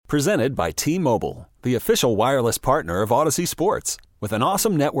Presented by T-Mobile, the official wireless partner of Odyssey Sports. With an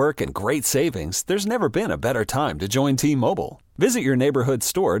awesome network and great savings, there's never been a better time to join T-Mobile. Visit your neighborhood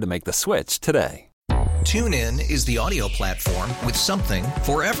store to make the switch today. TuneIn is the audio platform with something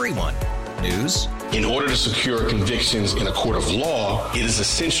for everyone. News. In order to secure convictions in a court of law, it is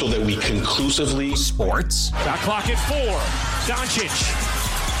essential that we conclusively. Sports. Shot clock at 4.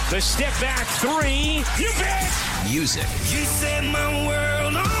 Doncic. The step back 3. You bet. Music. You set my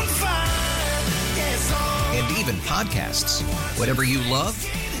world on fire. Yes, and even podcasts. Whatever you love,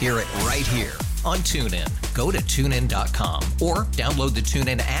 hear it right here on TuneIn. Go to TuneIn.com or download the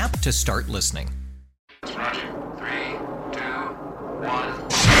TuneIn app to start listening. Roger. 3, 2, 1.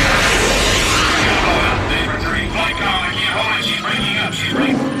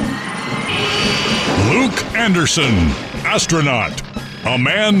 Luke Anderson, astronaut. A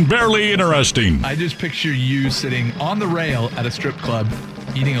man barely interesting. I just picture you sitting on the rail at a strip club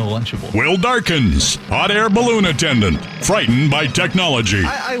eating a Lunchable. Will Darkins, hot air balloon attendant, frightened by technology.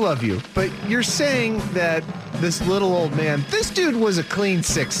 I love you, but you're saying that this little old man, this dude was a clean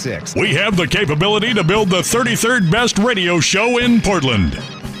 6'6". We have the capability to build the 33rd best radio show in Portland.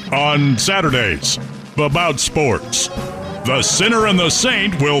 On Saturdays, about sports. The Sinner and the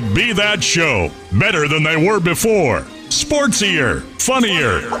Saint will be that show. Better than they were before. Sportsier,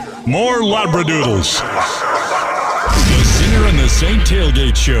 funnier, more Labradoodles. The Sinner and the Saint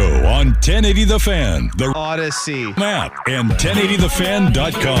Tailgate Show on 1080 The Fan, the Odyssey app, and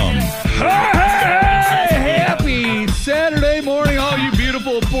 1080thefan.com. Hey, happy Saturday morning, all you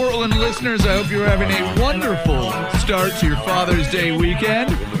beautiful Portland listeners. I hope you're having a wonderful start to your Father's Day weekend.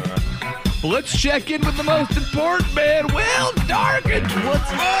 Let's check in with the most important man, Will Darkins. What's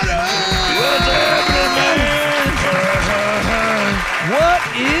happening, man? What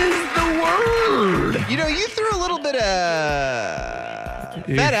is the word? You know, you threw a little bit of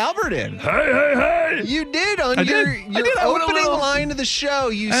Fat Albert in. Hey. You did on your opening line of the show.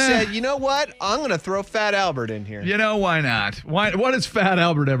 You said, you know what? I'm going to throw Fat Albert in here. You know, why not? What has Fat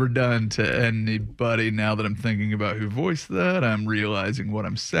Albert ever done to anybody? Now that I'm thinking about who voiced that, I'm realizing what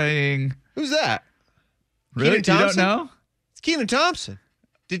I'm saying. Who's that? Really? Kenan Thompson? You don't know? It's Kenan Thompson.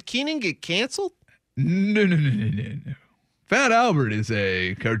 Did Kenan get canceled? No. Fat Albert is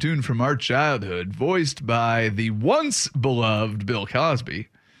a cartoon from our childhood voiced by the once beloved Bill Cosby.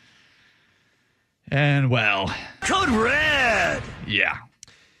 And, well. Code Red. Yeah.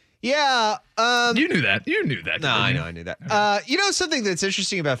 Yeah. You knew that. No, I knew that. Okay. You know, something that's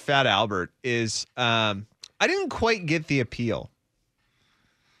interesting about Fat Albert is I didn't quite get the appeal.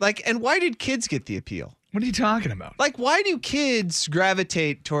 Like, and why did kids get the appeal? What are you talking about? Like, why do kids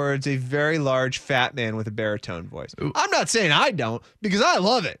gravitate towards a very large fat man with a baritone voice? Ooh. I'm not saying I don't, because I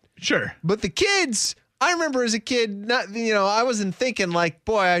love it. Sure. But the kids, I remember as a kid, I wasn't thinking like,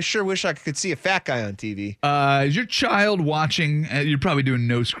 boy, I sure wish I could see a fat guy on TV. Is your child watching? You're probably doing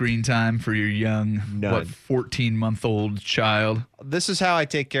no screen time for your young, 14-month-old child? This is how I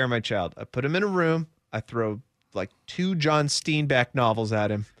take care of my child. I put him in a room. I throw like 2 John Steinbeck novels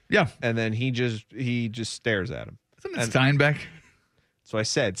at him. Yeah. And then he just stares at him. Isn't it Steinbeck? So I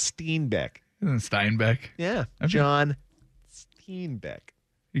said Steinbeck. Isn't it Steinbeck? Yeah. Okay. John Steinbeck.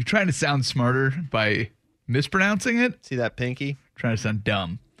 You're trying to sound smarter by mispronouncing it? See that pinky? Trying to sound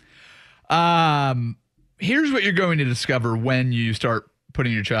dumb. Here's what you're going to discover when you start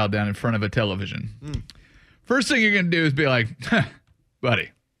putting your child down in front of a television. First thing you're going to do is be like,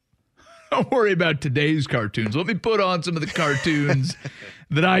 buddy, don't worry about today's cartoons. Let me put on some of the cartoons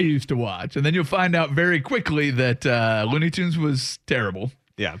that I used to watch. And then you'll find out very quickly that Looney Tunes was terrible.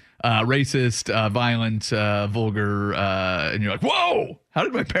 Yeah. Racist, violent, vulgar. And you're like, whoa, how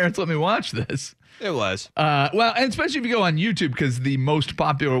did my parents let me watch this? It was. Well, and especially if you go on YouTube, because the most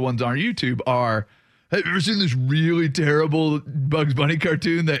popular ones on YouTube are, have you ever seen this really terrible Bugs Bunny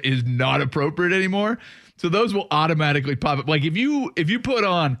cartoon that is not appropriate anymore? So those will automatically pop up. Like if you put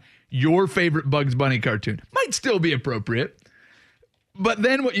on your favorite Bugs Bunny cartoon, might still be appropriate. But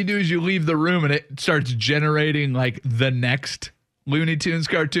then what you do is you leave the room and it starts generating like the next Looney Tunes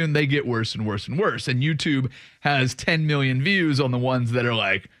cartoon. They get worse and worse and worse. And YouTube has 10 million views on the ones that are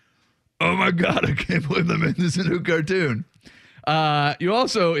like, oh my God, I can't believe I'm in this new cartoon. You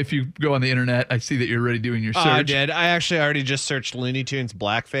also, if you go on the internet, I see that you're already doing your search. I did. I actually already just searched Looney Tunes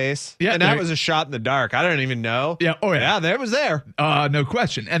blackface. Yeah. And that was a shot in the dark. I don't even know. Yeah. Oh, yeah. Yeah, there was there. No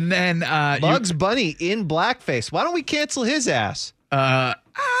question. And then Bugs Bunny in blackface. Why don't we cancel his ass? Why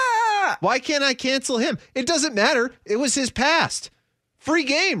can't I cancel him? It doesn't matter. It was his past. Free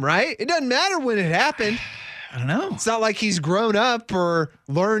game, right? It doesn't matter when it happened. I don't know. It's not like he's grown up or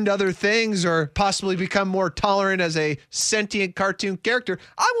learned other things or possibly become more tolerant as a sentient cartoon character.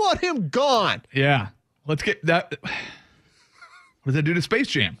 I want him gone. Yeah. Let's get that. What does that do to Space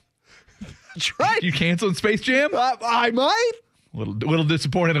Jam? That's right. You canceling Space Jam? I might. Little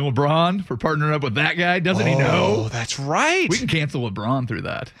disappointed in LeBron for partnering up with that guy. Doesn't he know? Oh, that's right. We can cancel LeBron through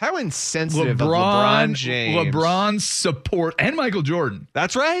that. How insensitive of LeBron James. LeBron's support, and Michael Jordan.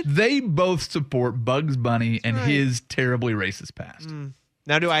 That's right. They both support Bugs Bunny and his terribly racist past.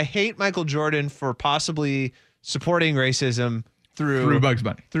 Now, do I hate Michael Jordan for possibly supporting racism through Bugs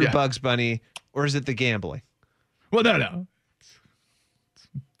Bunny? Bugs Bunny, or is it the gambling? Well, no. It's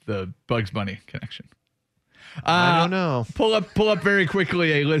the Bugs Bunny connection. I don't know. Pull up very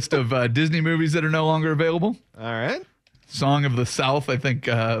quickly a list of Disney movies that are no longer available. All right. Song of the South, I think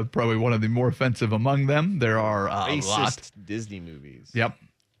probably one of the more offensive among them. There are a Racist lot. Disney movies. Yep.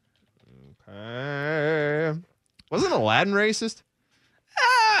 Okay. Wasn't Aladdin racist?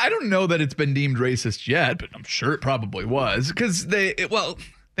 I don't know that it's been deemed racist yet, but I'm sure it probably was because they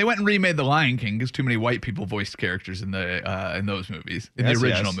went and remade The Lion King because too many white people voiced characters in those movies in the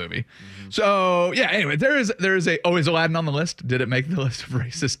original movie. Mm-hmm. So yeah. Anyway, there is is Aladdin on the list? Did it make the list of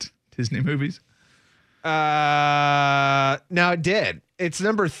racist Disney movies? No, it did. It's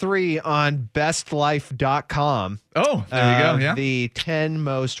number 3 on bestlife.com. Oh, there you go. Yeah. The 10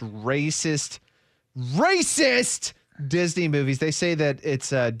 most racist Disney movies. They say that it's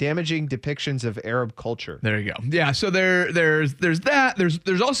damaging depictions of Arab culture. There you go. Yeah. So there's that.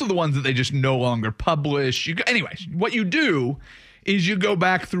 There's also the ones that they just no longer publish. Anyways, what you do is you go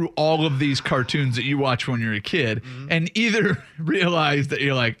back through all of these cartoons that you watch when you're a kid and either realize that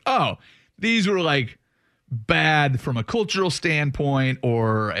you're like, oh, these were like bad from a cultural standpoint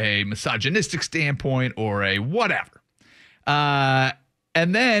or a misogynistic standpoint or a whatever.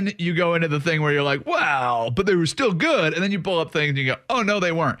 And then you go into the thing where you're like, wow, but they were still good. And then you pull up things and you go, oh, no,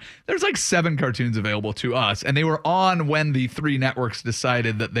 they weren't. There's like 7 cartoons available to us. And they were on when the 3 networks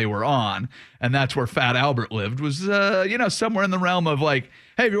decided that they were on. And that's where Fat Albert lived was, somewhere in the realm of like,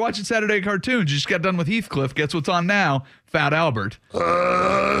 hey, if you're watching Saturday cartoons, you just got done with Heathcliff. Guess what's on now? Fat Albert.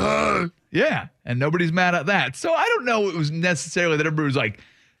 Yeah. And nobody's mad at that. So I don't know it was necessarily that everybody was like,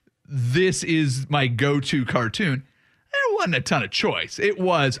 this is my go-to cartoon. There wasn't a ton of choice. It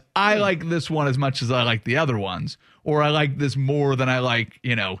was, I like this one as much as I like the other ones, or I like this more than I like,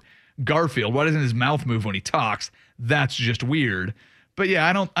 Garfield. Why doesn't his mouth move when he talks? That's just weird. But yeah,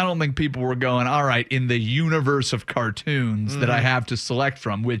 I don't think people were going, all right, in the universe of cartoons that I have to select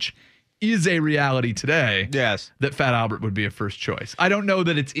from, which is a reality today. Yes. That Fat Albert would be a first choice. I don't know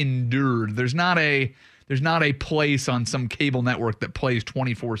that it's endured. There's not a place on some cable network that plays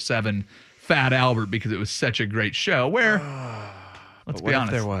 24/7 Fat Albert because it was such a great show where, let's be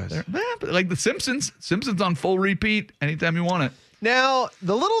honest, there was. Like The Simpsons. Simpsons on full repeat anytime you want it. Now,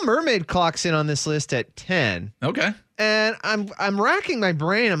 The Little Mermaid clocks in on this list at 10. Okay. And I'm racking my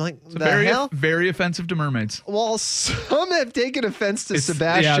brain. I'm like, hell? Very offensive to mermaids. Well, some have taken offense to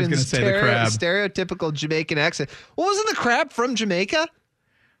Sebastian's stereotypical Jamaican accent. Well, wasn't the crab from Jamaica?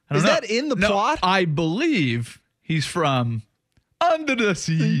 Is that in the plot? I believe he's from Under the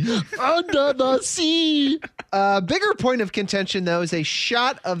Sea. Under the Sea. Bigger point of contention, though, is a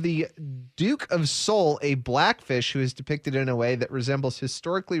shot of the Duke of Seoul, a blackfish who is depicted in a way that resembles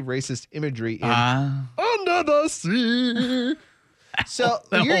historically racist imagery in Under the Sea. So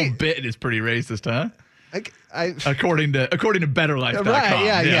that whole bit is pretty racist, huh? According to BetterLife.com. Right,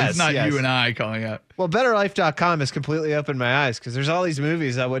 yeah, it's not you and I calling out. Well, BetterLife.com has completely opened my eyes because there's all these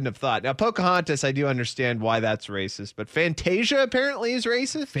movies I wouldn't have thought. Now, Pocahontas, I do understand why that's racist, but Fantasia apparently is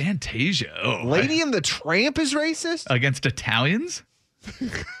racist. Fantasia? Oh, Lady and the Tramp is racist? Against Italians?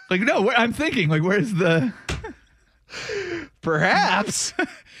 No, I'm thinking, where's the... Perhaps.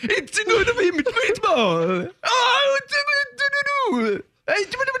 It's going to be meatball.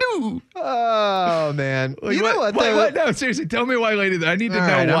 Oh, man. You know what? No, seriously, tell me why Lady... I need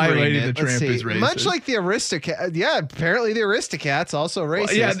to know why Lady the Tramp is racist. Much like the Aristocats. Yeah, apparently the Aristocats also racist.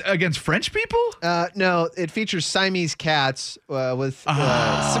 Well, yeah, against French people? No, it features Siamese cats with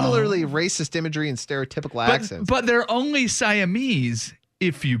similarly racist imagery and stereotypical accents. But they're only Siamese,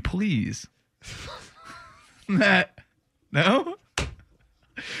 if you please. No?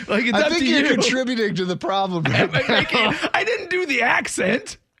 It's I up think to you're you. contributing to the problem right now. I didn't do the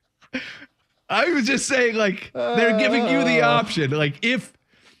accent. I was just saying, they're giving you the option. If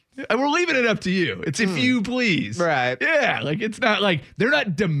And we're leaving it up to you. It's if you please. Right. Yeah. Like, it's not like they're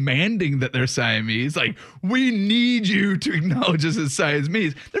not demanding that they're Siamese. Like, we need you to acknowledge us as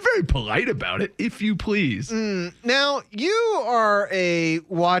Siamese. They're very polite about it, if you please. Now, you are a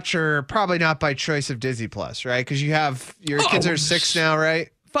watcher, probably not by choice of Disney Plus, right? Because you have your kids are 6 now, right?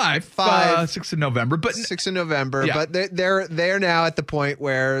 5, 6 in November, but 6 in November. Yeah. But they're now at the point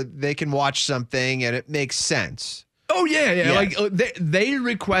where they can watch something and it makes sense. Oh yeah. Yes. Like they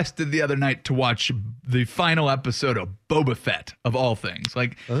requested the other night to watch the final episode of Boba Fett of all things.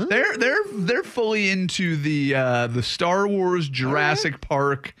 Like they're fully into the Star Wars, Jurassic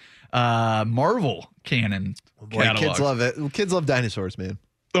Park, Marvel canon. Boy, catalogs. kids love it. Kids love dinosaurs, man.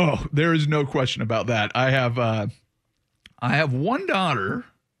 Oh, there is no question about that. I have one daughter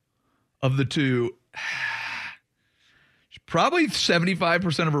of the two. Probably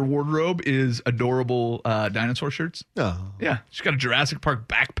 75% of her wardrobe is adorable dinosaur shirts. Oh. Yeah. She's got a Jurassic Park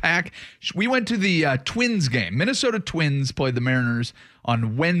backpack. We went to the Twins game. Minnesota Twins played the Mariners.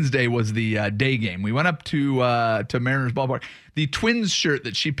 On Wednesday was the day game. We went up to Mariners ballpark. The Twins shirt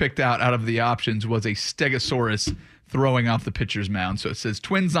that she picked out of the options was a Stegosaurus throwing off the pitcher's mound. So it says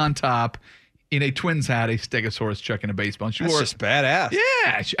Twins on top. In a Twins hat, a Stegosaurus chucking a baseball. And she That's wore just badass.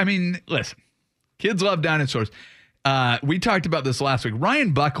 Yeah. I mean, listen. Kids love dinosaurs. We talked about this last week.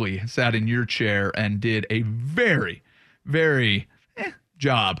 Ryan Buckley sat in your chair and did a very, very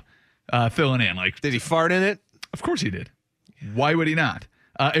job filling in. Like, did he fart in it? Of course he did. Why would he not?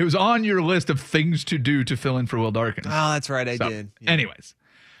 It was on your list of things to do to fill in for Will Darkins. Oh, that's right. I did. Yeah. Anyways,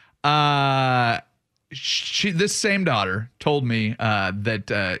 this same daughter told me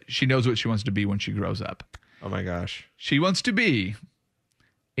that she knows what she wants to be when she grows up. Oh my gosh. She wants to be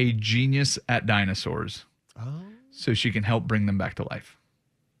a genius at dinosaurs. Oh. So she can help bring them back to life.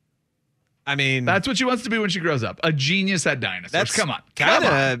 I mean, that's what she wants to be when she grows up. A genius at dinosaurs. That's Come on.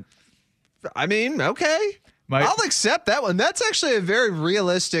 I mean, okay. I'll accept that one. That's actually a very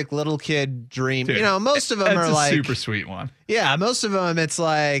realistic little kid dream. Dude, you know, most of them are like super sweet one. Yeah, most of them it's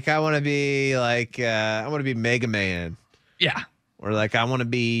like I want to be Mega Man. Yeah. Or like I want to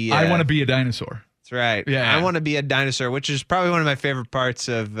be I want to be a dinosaur. That's right. Yeah. I want to be a dinosaur, which is probably one of my favorite parts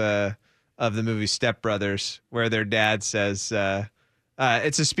of the movie Step Brothers, where their dad says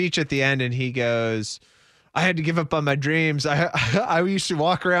it's a speech at the end and he goes, I had to give up on my dreams. I used to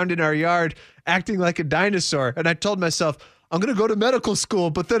walk around in our yard acting like a dinosaur. And I told myself, I'm going to go to medical school,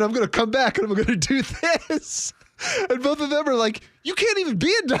 but then I'm going to come back and I'm going to do this. And both of them are like, you can't even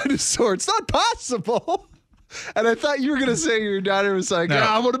be a dinosaur. It's not possible. And I thought you were going to say your daughter was like,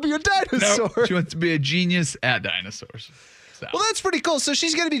 I want to be a dinosaur. No, she wants to be a genius at dinosaurs. So. Well, that's pretty cool. So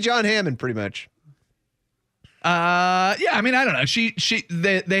she's going to be John Hammond pretty much. Yeah, I mean, I don't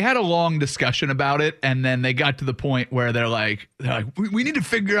know. They had a long discussion about it, and then they got to the point where they're like we need to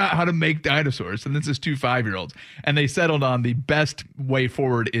figure out how to make dinosaurs. And this is 2 5-year-olds, and they settled on the best way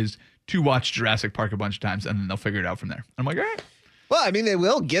forward is to watch Jurassic Park a bunch of times, and then they'll figure it out from there. I'm like, all right. Well, I mean, they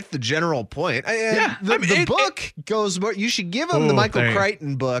will get the general point. The book goes more. You should give them the Michael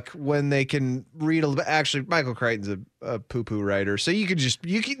Crichton book when they can read a little bit. Actually, Michael Crichton's a poo-poo writer, so they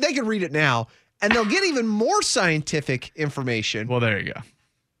can read it now. And they'll get even more scientific information. Well, there you go.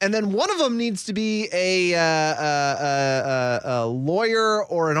 And then one of them needs to be a lawyer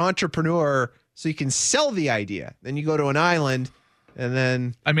or an entrepreneur so you can sell the idea. Then you go to an island and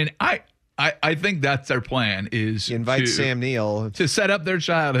then... I mean, I think that's their plan is you invite Sam Neill. To set up their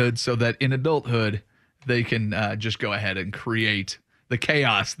childhood so that in adulthood they can just go ahead and create the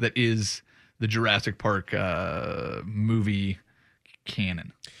chaos that is the Jurassic Park movie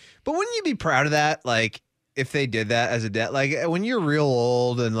canon. But wouldn't you be proud of that? Like, if they did that as a debt, like when you're real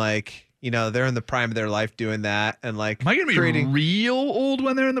old and like, you know, they're in the prime of their life doing that. And like, am I going to be real old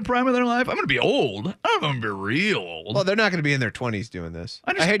when they're in the prime of their life? I'm going to be old. I'm going to be real old. Well, they're not going to be in their 20s doing this.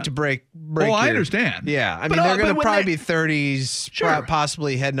 I hate to break. I understand. Yeah. I mean, they're going to probably be 30s,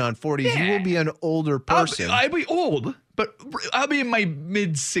 possibly heading on 40s. Yeah. You will be an older person. I'll be old, but I'll be in my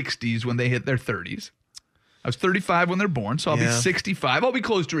mid 60s when they hit their 30s. I was 35 when they're born, so I'll be 65. I'll be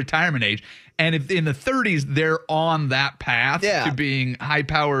close to retirement age. And if in the 30s, they're on that path to being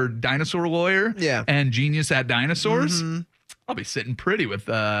high-powered dinosaur lawyer and genius at dinosaurs, I'll be sitting pretty with,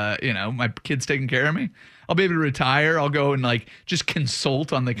 my kids taking care of me. I'll be able to retire. I'll go and, like, just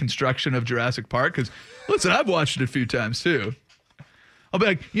consult on the construction of Jurassic Park. Because, listen, I've watched it a few times, too. I'll be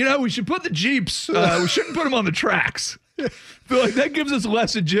like, we should put the Jeeps, we shouldn't put them on the tracks. I feel like that gives us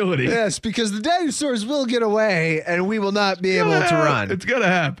less agility. Yes, because the dinosaurs will get away and we will not be able to run. It's going to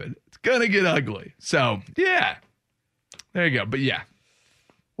happen. It's going to get ugly. So, yeah. There you go. But, yeah.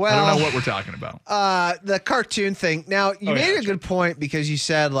 Well, I don't know what we're talking about. The cartoon thing. Now, you made a good point because you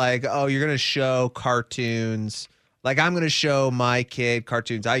said, like, oh, you're going to show cartoons. Like, I'm going to show my kid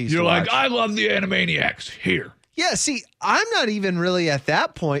cartoons I used to watch. You're like, I love the Animaniacs. Here. Yeah, see, I'm not even really at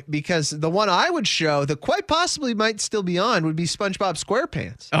that point because the one I would show that quite possibly might still be on would be SpongeBob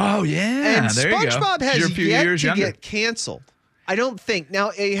SquarePants. Oh, yeah. And there you go. SpongeBob has You're a few yet years to younger. get canceled. I don't think.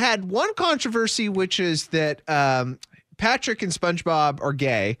 Now, it had one controversy, which is that Patrick and SpongeBob are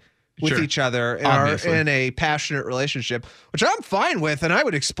gay with each other and Obviously. are in a passionate relationship, which I'm fine with, and I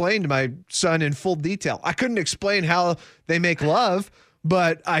would explain to my son in full detail. I couldn't explain how they make love,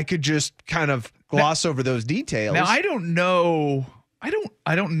 but I could just kind of gloss over those details. Now, I don't know.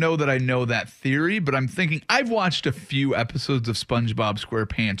 I don't know that I know that theory, but I'm thinking I've watched a few episodes of SpongeBob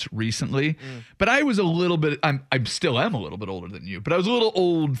SquarePants recently, but I was a little bit. I still am a little bit older than you, but I was a little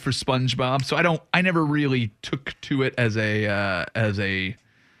old for SpongeBob, so I never really took to it as a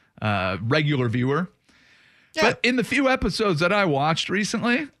regular viewer. Yeah. But in the few episodes that I watched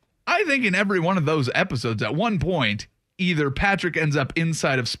recently, I think in every one of those episodes, at one point, either Patrick ends up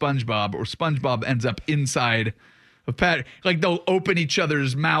inside of SpongeBob or SpongeBob ends up inside of Patrick. Like they'll open each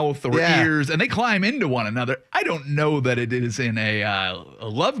other's mouth or ears and they climb into one another. I don't know that it is in a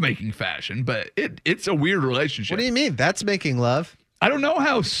lovemaking fashion, but it's a weird relationship. What do you mean? That's making love? I don't know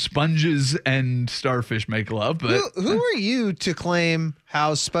how sponges and starfish make love, but who are you to claim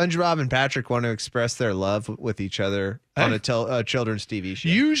how SpongeBob and Patrick want to express their love with each other on a children's TV show?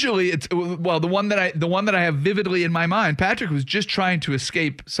 Usually, it's the one that I have vividly in my mind. Patrick was just trying to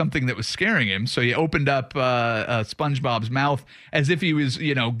escape something that was scaring him, so he opened up SpongeBob's mouth as if he was,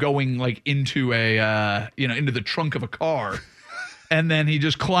 going like into into the trunk of a car. And then he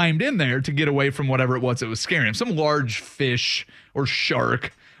just climbed in there to get away from whatever it was that was scaring him. Some large fish or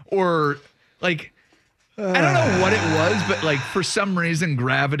shark or like, I don't know what it was, but like for some reason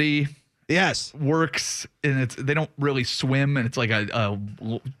gravity works and they don't really swim. And it's like a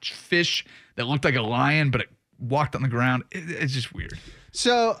fish that looked like a lion, but it walked on the ground. It's just weird.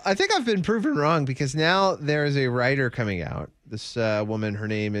 So I think I've been proven wrong because now there is a writer coming out. This woman, her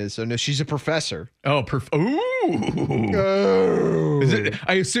name is, she's a professor. Oh,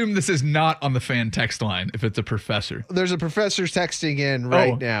 I assume this is not on the fan text line if it's a professor. There's a professor texting in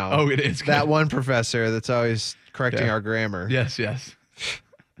right now. Oh, it is. That one professor that's always correcting our grammar. Yes.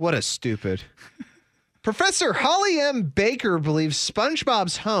 What a stupid. Professor Holly M. Baker believes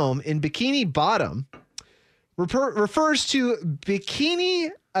SpongeBob's home in Bikini Bottom refers to Bikini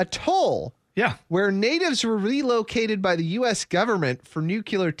Atoll. Yeah. Where natives were relocated by the U.S. government for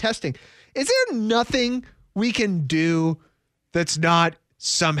nuclear testing. Is there nothing we can do that's not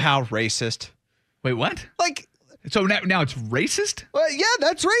somehow racist? Wait, what? Like, so now it's racist? Well, yeah,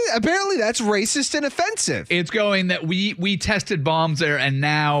 that's right. Apparently that's racist and offensive. It's going that we tested bombs there and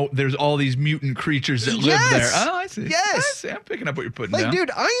now there's all these mutant creatures that live there. Oh, I see. Yes. I see. I'm picking up what you're putting down.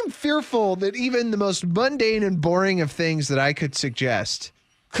 Dude, I am fearful that even the most mundane and boring of things that I could suggest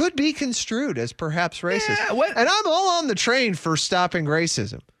could be construed as perhaps racist. Yeah, what? And I'm all on the train for stopping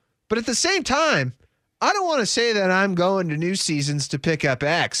racism. But at the same time, I don't want to say that I'm going to New Seasons to pick up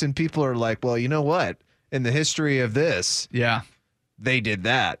X and people are like, well, you know what? In the history of this, they did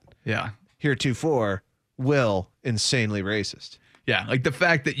that. Yeah. Heretofore, Will, insanely racist. Yeah, like the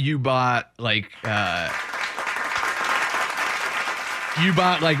fact that you bought like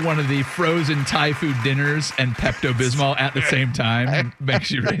one of the frozen Thai food dinners and Pepto-Bismol at the same time makes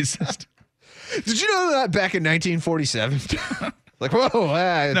you racist. Did you know that back in 1947? Like, whoa.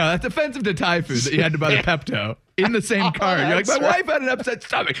 No, that's offensive to Thai food that you had to buy the Pepto in the same cart. You're like, my wife had an upset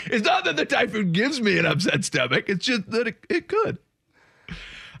stomach. It's not that the Thai food gives me an upset stomach. It's just that it could.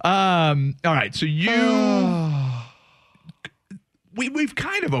 All right. So we've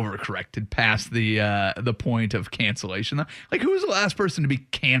kind of overcorrected past the point of cancellation. Like, who was the last person to be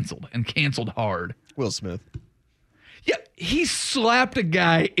canceled and canceled hard? Will Smith. Yeah, he slapped a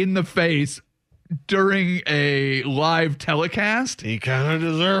guy in the face during a live telecast. He kind of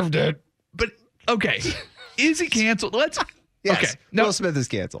deserved it. But okay, is he canceled? Yes. Okay. No. Will Smith is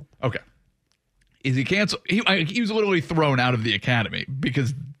canceled. Okay. Is he canceled? He was literally thrown out of the academy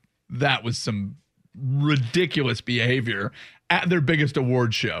because that was some ridiculous behavior at their biggest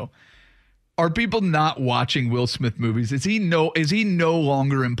award show. Are people not watching Will Smith movies? Is he no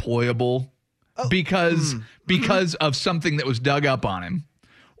longer employable because of something that was dug up on him?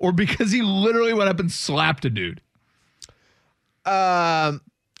 Or because he literally went up and slapped a dude? I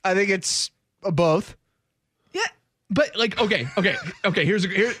think it's both. Yeah, but like, okay.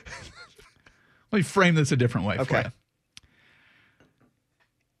 Here. Let me frame this a different way. Okay. For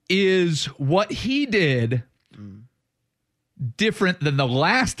you. Is what he did different than the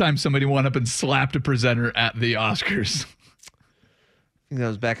last time somebody went up and slapped a presenter at the Oscars. I think that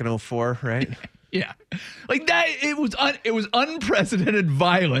was back in 2004, right? Yeah. Like that, it was unprecedented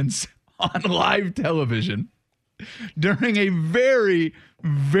violence on live television during a very,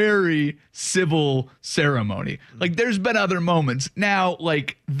 very civil ceremony. Like there's been other moments. Now,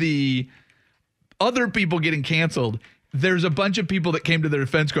 like the other people getting canceled, there's a bunch of people that came to their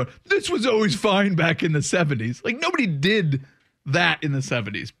defense going, this was always fine back in the 70s. Like nobody did that in the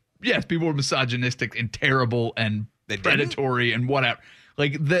 70s. Yes, people were misogynistic and terrible and predatory and whatever.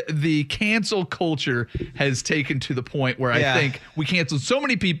 Like the cancel culture has taken to the point where I think we canceled so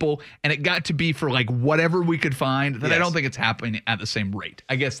many people and it got to be for like whatever we could find that I don't think it's happening at the same rate.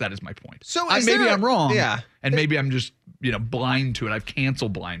 I guess that is my point. So maybe I'm wrong. Yeah. And maybe I'm just, blind to it. I've cancel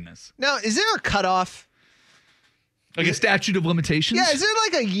blindness. Now, is there a cutoff? Like a statute of limitations? Yeah. Is there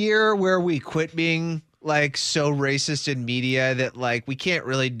like a year where we quit being like so racist in media that like we can't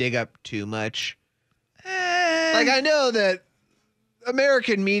really dig up too much? Like I know that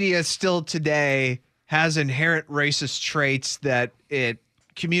American media still today has inherent racist traits that it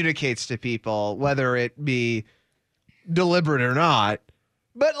communicates to people, whether it be deliberate or not.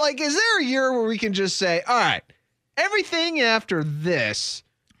 But like, is there a year where we can just say, all right, everything after this,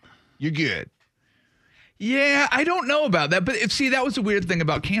 you're good? Yeah, I don't know about that. But see, that was the weird thing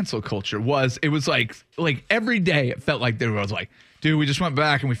about cancel culture was it was like every day it felt like there was like, dude, we just went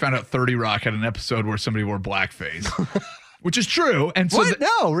back and we found out 30 Rock had an episode where somebody wore blackface. Which is true. And so what?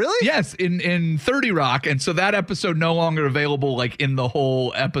 No, really? Yes, in 30 Rock. And so that episode no longer available like in the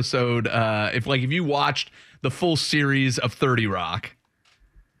whole episode. If you watched the full series of 30 Rock.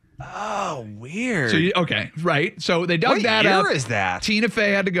 Oh, weird. So okay, right. So they dug that up. What year is that? Tina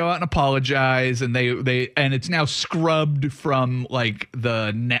Fey had to go out and apologize, and they it's now scrubbed from like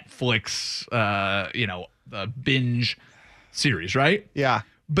the Netflix the binge series, right? Yeah.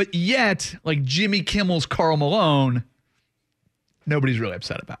 But yet, like Jimmy Kimmel's Karl Malone, nobody's really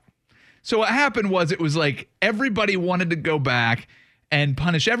upset about. So what happened was it was like everybody wanted to go back and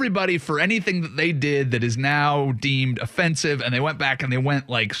punish everybody for anything that they did that is now deemed offensive. And they went back and they went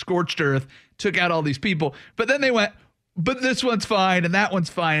like scorched earth, took out all these people. But then they went, but this one's fine and that one's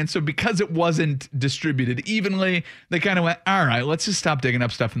fine. And so because it wasn't distributed evenly, they kind of went, all right, let's just stop digging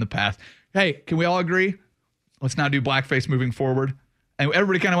up stuff in the past. Hey, can we all agree? Let's not do blackface moving forward. And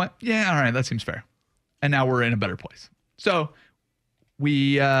everybody kind of went, yeah, all right, that seems fair. And now we're in a better place. So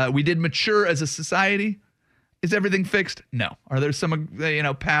we did mature as a society. Is everything fixed? No. Are there some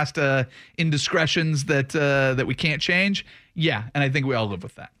past indiscretions that we can't change? Yeah, and I think we all live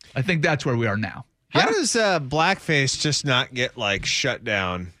with that. I think that's where we are now. How does blackface just not get like shut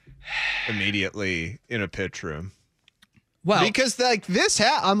down immediately in a pitch room? Well, because like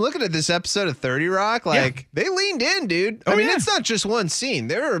I'm looking at this episode of 30 Rock. Like they leaned in, dude. I mean, it's not just one scene.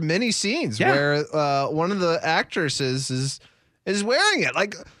 There are many scenes where one of the actresses is wearing it.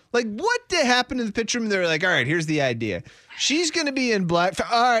 Like what did happen in the pitch room? They're like, all right, here's the idea. She's going to be in black.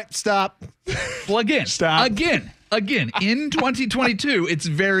 All right, stop. Well, again, stop. Again, in 2022, it's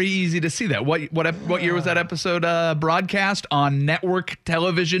very easy to see that. What year was that episode broadcast on network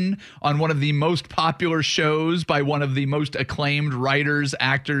television on one of the most popular shows by one of the most acclaimed writers,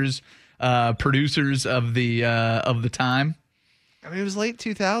 actors, producers of the time? I mean, it was late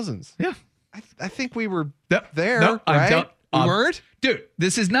 2000s. Yeah. I think we were there, no, right? We weren't? Dude,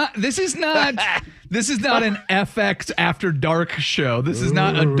 this is not an FX After Dark show. This is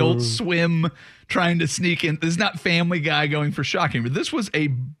not Adult Swim trying to sneak in. This is not Family Guy going for shocking. But this was a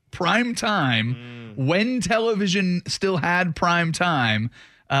prime time when television still had prime time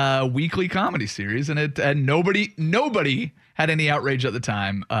weekly comedy series, and nobody had any outrage at the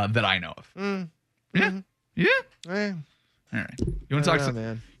time that I know of. Yeah. Yeah. All right. You want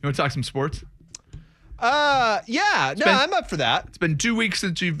to talk some sports? Yeah. I'm up for that. It's been 2 weeks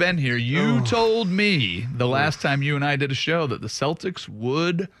since you've been here. You told me the last time you and I did a show that the Celtics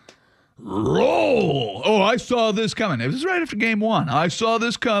would roll. Oh, I saw this coming. It was right after game one. I saw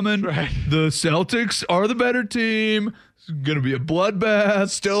this coming. Right. The Celtics are the better team. It's going to be a bloodbath.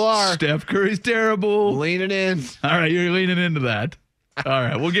 Still are. Steph Curry's terrible. Leaning in. All right, you're leaning into that. All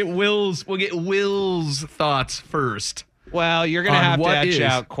right, we'll get Will's thoughts first. Well, you're going to have to etch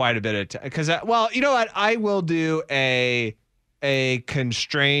out quite a bit of time. Because, you know what? I will do a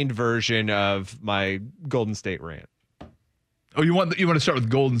constrained version of my Golden State rant. Oh, you want to start with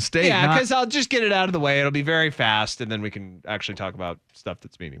Golden State? Yeah, because I'll just get it out of the way. It'll be very fast, and then we can actually talk about stuff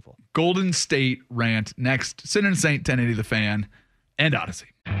that's meaningful. Golden State rant next. Sinner and Saint, 1080 The Fan, and Odyssey.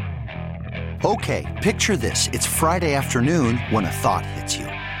 Okay, picture this. It's Friday afternoon when a thought hits you.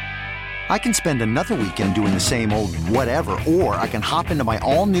 I can spend another weekend doing the same old whatever, or I can hop into my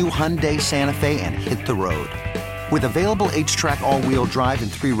all-new Hyundai Santa Fe and hit the road. With available H-Track all-wheel drive and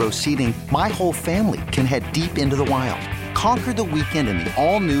 3-row seating, my whole family can head deep into the wild. Conquer the weekend in the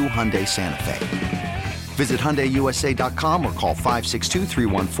all-new Hyundai Santa Fe. Visit HyundaiUSA.com or call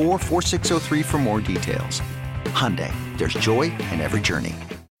 562-314-4603 for more details. Hyundai, there's joy in every journey.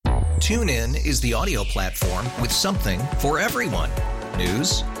 TuneIn is the audio platform with something for everyone.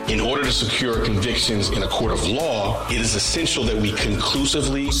 News. In order to secure convictions in a court of law, it is essential that we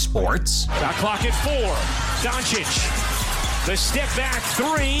conclusively. Sports. Shot clock at 4. Doncic. The step back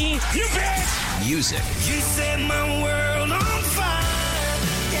 3. You bet. Music. You set my world on fire.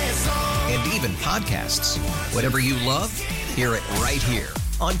 Yes, and even podcasts. Whatever you love, hear it right here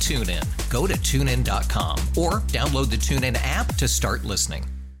on TuneIn. Go to TuneIn.com or download the TuneIn app to start listening.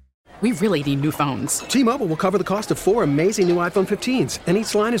 We really need new phones. T-Mobile will cover the cost of 4 amazing new iPhone 15s, and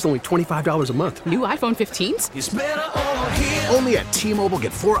each line is only $25 a month. New iPhone 15s? it's better over here. Only at T-Mobile,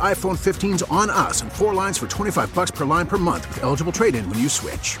 get 4 iPhone 15s on us and 4 lines for $25 per line per month with eligible trade-in when you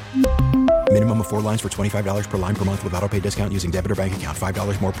switch. Minimum of 4 lines for $25 per line per month with autopay discount using debit or bank account.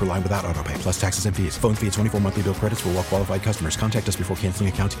 $5 more per line without autopay, plus taxes and fees. Phone fee at 24 monthly bill credits for well-qualified customers. Contact us before canceling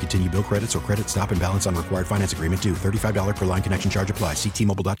account to continue bill credits or credit stop and balance on required finance agreement due. $35 per line connection charge applies. See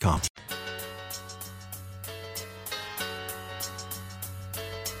T-Mobile.com.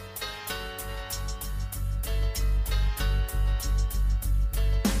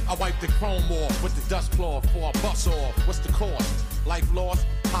 I wipe the chrome off with the dust cloth before I bust off. What's the cost? Life lost,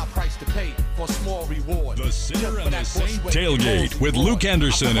 high price to pay for a small reward. The Sinner and the Saint Tailgate with Luke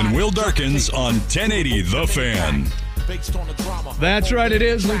Anderson and Will Darkins on 1080 The Fan. That's right, it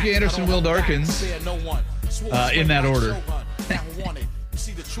is Luke Anderson, Will Darkins, in that order.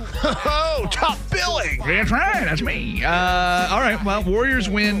 Oh, top billing. That's right, that's me. All right, well, Warriors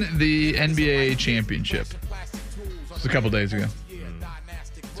win the NBA championship. It was a couple days ago.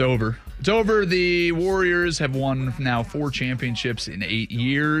 It's over. It's over. The Warriors have won now 4 championships in 8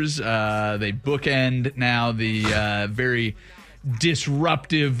 years. They bookend now the very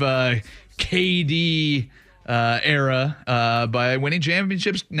disruptive KD era by winning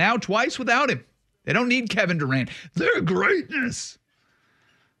championships now twice without him. They don't need Kevin Durant. Their greatness.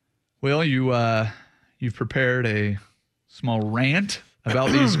 Well, you've prepared a small rant about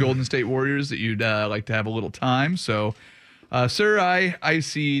these Golden State Warriors that you'd like to have a little time. So, sir, I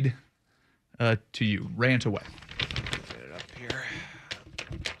cede to you. Rant away. Get it up here.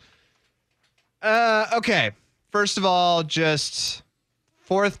 Okay. First of all, just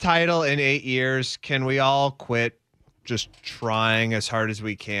 4th title in 8 years. Can we all quit just trying as hard as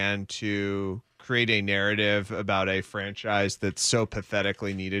we can to create a narrative about a franchise that so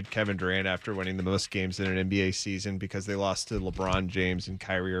pathetically needed Kevin Durant after winning the most games in an NBA season because they lost to LeBron James and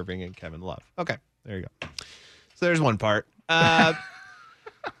Kyrie Irving and Kevin Love? Okay, there you go. So there's one part.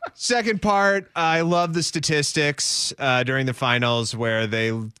 Second part, I love the statistics during the finals where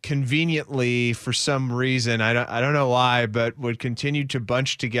they conveniently, for some reason, I don't know why, but would continue to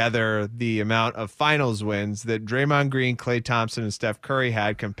bunch together the amount of finals wins that Draymond Green, Klay Thompson, and Steph Curry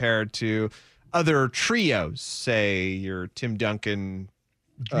had compared to other trios, say your Tim Duncan,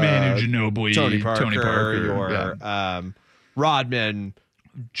 Manu Ginobili, Tony Parker, or Rodman,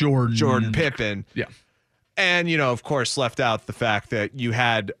 Jordan Pippen. Yeah. And, of course, left out the fact that you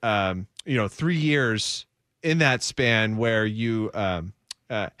had, 3 years in that span where you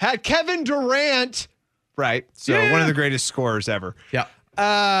had Kevin Durant, right? So one of the greatest scorers ever. Yeah.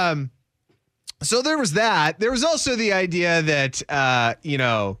 So there was that. There was also the idea that,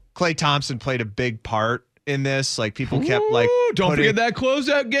 Klay Thompson played a big part in this. Like, people kept, don't forget that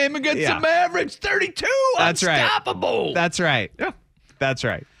closeout game against the Mavericks. 32. That's unstoppable. Right. That's right. Yeah. That's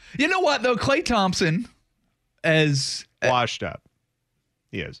right. You know what, though? Klay Thompson, as washed up.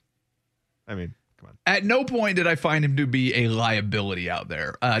 He is. I mean, come on. At no point did I find him to be a liability out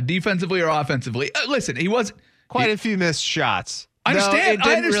there, defensively or offensively. Listen, he wasn't quite a few missed shots. I understand.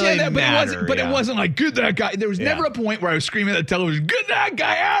 I understand really that, but it wasn't like get that guy. There was never a point where I was screaming at the television, "Get that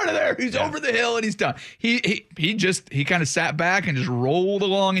guy out of there! He's over the hill and he's done." He kind of sat back and just rolled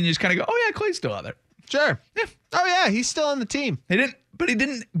along, and you just kind of go, "Oh yeah, Clay's still out there." Sure. Yeah. Oh yeah, he's still on the team. He didn't.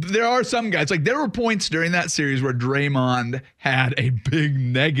 There are some guys, like there were points during that series where Draymond had a big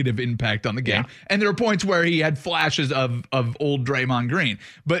negative impact on the game. Yeah. And there were points where he had flashes of old Draymond Green.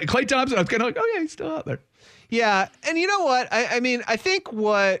 But Klay Thompson, I was kind of like, oh yeah, he's still out there. Yeah. And you know what? I mean, I think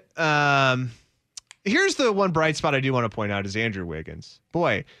what here's the one bright spot I do want to point out is Andrew Wiggins.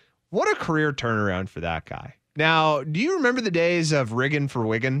 Boy, what a career turnaround for that guy. Now, do you remember the days of rigging for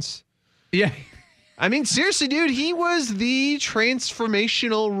Wiggins? Yeah. I mean, seriously, dude, he was the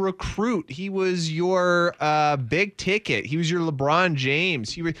transformational recruit. He was your big ticket. He was your LeBron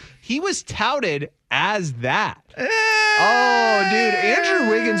James. He was touted as that. Oh, dude,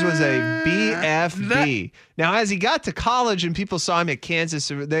 Andrew Wiggins was a BFB. Now, as he got to college and people saw him at Kansas,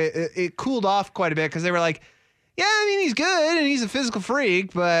 it cooled off quite a bit because they were like, yeah, I mean, he's good and he's a physical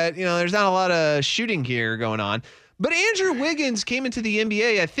freak, but, there's not a lot of shooting here going on. But Andrew Wiggins came into the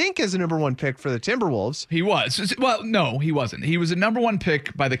NBA, I think, as a number 1 pick for the Timberwolves. He was. Well, no, he wasn't. He was a number 1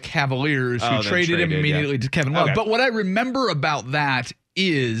 pick by the Cavaliers, who traded him immediately to Kevin Love. Okay. But what I remember about that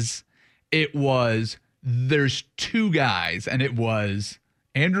is there's 2 guys, and it was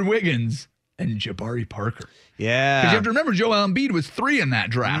Andrew Wiggins and Jabari Parker. Yeah. Because you have to remember, Joel Embiid was 3 in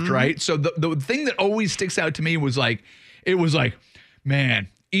that draft, right? So the thing that always sticks out to me was man,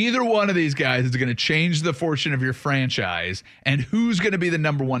 either one of these guys is going to change the fortune of your franchise, and who's going to be the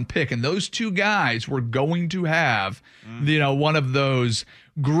number 1 pick. And those 2 guys were going to have, one of those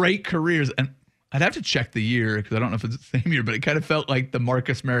great careers. And I'd have to check the year because I don't know if it's the same year, but it kind of felt like the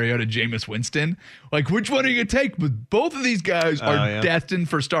Marcus Mariota, Jameis Winston. Like, which one are you going to take? But both of these guys are destined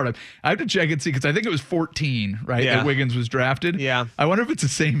for startup. I have to check and see because I think it was 14, right, that Wiggins was drafted. Yeah. I wonder if it's the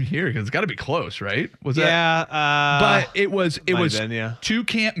same year because it's got to be close, right? Was that? Yeah. But it was 2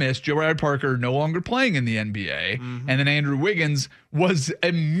 can't miss. Jabari Parker no longer playing in the NBA. And then Andrew Wiggins was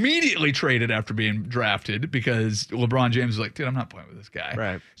immediately traded after being drafted because LeBron James was like, dude, I'm not playing with this guy.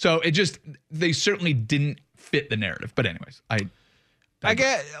 Right. So they certainly didn't fit the narrative. But anyways, I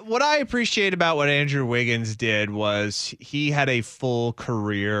get what I appreciate about what Andrew Wiggins did was he had a full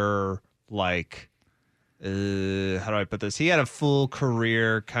career, how do I put this? He had a full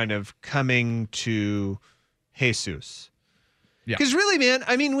career kind of coming to Jesus. Yeah. Because really, man,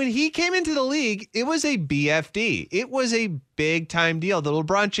 I mean, when he came into the league, it was a BFD. It was a big time deal. The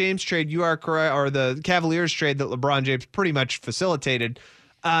LeBron James trade, you are correct, or the Cavaliers trade that LeBron James pretty much facilitated.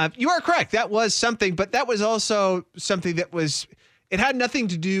 You are correct. That was something, but that was also something that it had nothing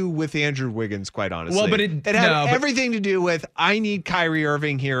to do with Andrew Wiggins, quite honestly. Well, but it had everything to do with, I need Kyrie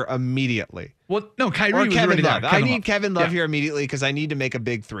Irving here immediately. Well, no, Kyrie or was Kevin already Love. there. I need Kevin Love here immediately because I need to make a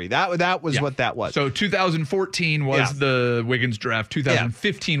big 3. That was what that was. So 2014 was the Wiggins draft.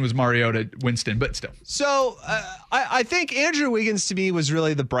 2015 was Mariota Winston, but still. So I think Andrew Wiggins to me was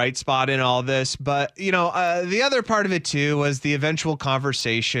really the bright spot in all this. But, the other part of it too was the eventual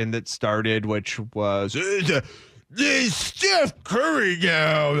conversation that started, which was, is Steph Curry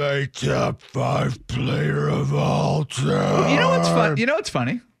now the top 5 player of all time? Well, you know what's fun? You know what's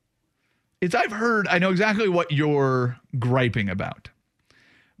funny? I know exactly what you're griping about,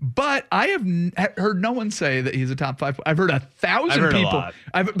 but I have heard no one say that he's a top 5. I've heard 1,000 people.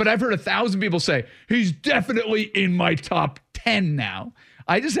 I've heard 1,000 people say he's definitely in my top 10 now.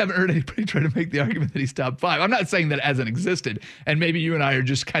 I just haven't heard anybody try to make the argument that he's top 5. I'm not saying that it hasn't existed, and maybe you and I are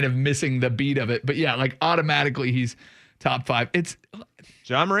just kind of missing the beat of it. But yeah, automatically he's top 5. It's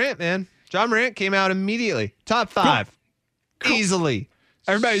John Morant, man. John Morant came out immediately. Top 5. Cool. Easily.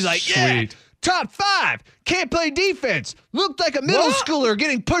 Everybody's like, yeah, top 5. Can't play defense. Looked like a middle schooler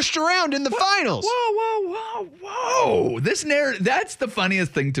getting pushed around in the finals. Whoa. This narrative, that's the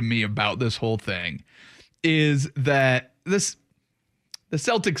funniest thing to me about this whole thing is that the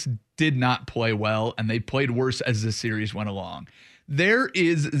Celtics did not play well, and they played worse as the series went along. There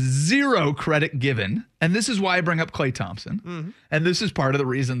is zero credit given, and this is why I bring up Klay Thompson, and this is part of the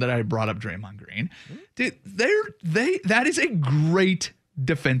reason that I brought up Draymond Green. Dude, that is a great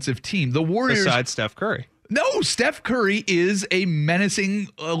defensive team. The Warriors, besides Steph Curry. No, Steph Curry is a menacing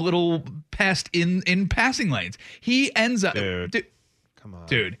little pest in passing lanes. He ends up, dude come on,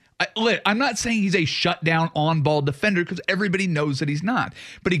 dude. I'm not saying he's a shutdown on-ball defender because everybody knows that he's not.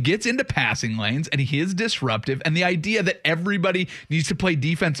 But he gets into passing lanes and he is disruptive. And the idea that everybody needs to play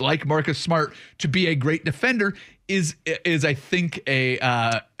defense like Marcus Smart to be a great defender is I think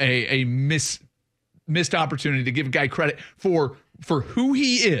a missed opportunity to give a guy credit for who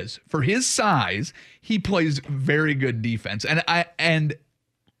he is, for his size. He plays very good defense, and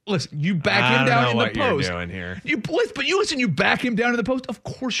listen, you back him down in the post. You're doing here. You back him down in the post. Of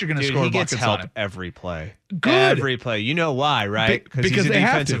course, you're going to score. He gets buckets help on him. every play. Good. Every play. You know why, right? Because he's a they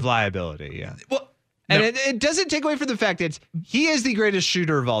have defensive to. liability. Yeah. Well, and it doesn't take away from the fact that he is the greatest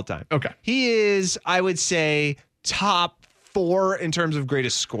shooter of all time. Okay. He is, I would say, top 4 in terms of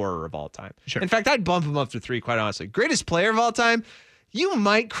greatest scorer of all time. Sure. In fact, I'd bump him up to 3, quite honestly. Greatest player of all time. You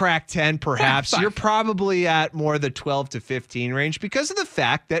might crack 10, perhaps. Fine. You're probably at more the 12 to 15 range because of the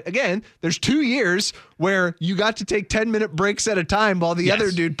fact that, again, there's 2 years where you got to take 10-minute breaks at a time while the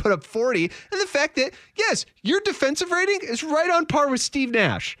other dude put up 40. And the fact that, yes, your defensive rating is right on par with Steve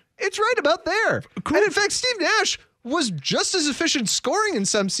Nash. it's right about there. Cool. And in fact, Steve Nash was just as efficient scoring in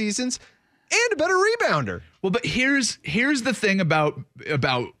some seasons and a better rebounder. Well, but here's the thing about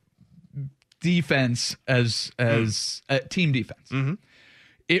defense as team defense. Mm-hmm.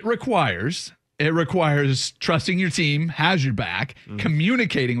 It requires trusting your team has your back,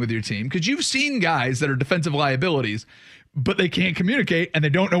 communicating with your team, because you've seen guys that are defensive liabilities, but they can't communicate and they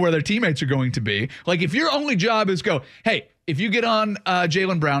don't know where their teammates are going to be. Like if your only job is go, hey, if you get on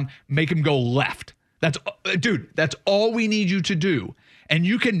Jaylen Brown, make him go left. That's all we need you to do. And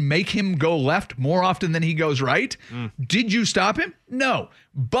you can make him go left more often than he goes right. Did you stop him? No.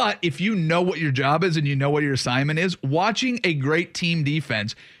 But if you know what your job is and you know what your assignment is, watching a great team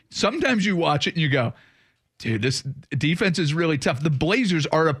defense, sometimes you watch it and you go, dude, this defense is really tough. The Blazers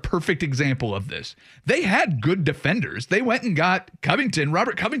are a perfect example of this. They had good defenders. They went and got Covington.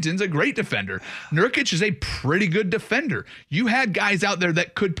 Robert Covington's a great defender. Nurkic is a pretty good defender. You had guys out there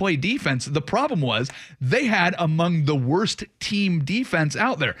that could play defense. The problem was they had among the worst team defense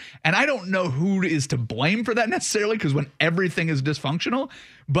out there. And I don't know who is to blame for that necessarily, because when everything is dysfunctional,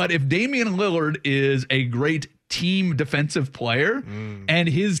 but if Damian Lillard is a great team defensive player and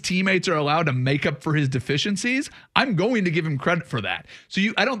his teammates are allowed to make up for his deficiencies, I'm going to give him credit for that. So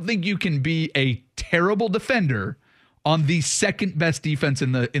I don't think you can be a terrible defender on the second best defense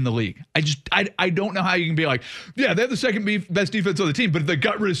in the league. I don't know how you can be like, yeah, they have the second best defense on the team, but if they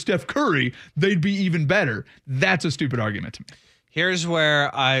got rid of Steph Curry, they'd be even better. That's a stupid argument to me. Here's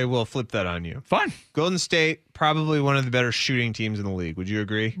where I will flip that on you. Fine. Golden State, probably one of the better shooting teams in the league. Would you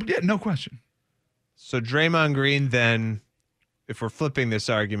agree? Yeah, no question. So Draymond Green, then, if we're flipping this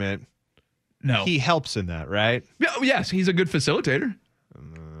argument, no, he helps in that, right? Yeah, yes, he's a good facilitator.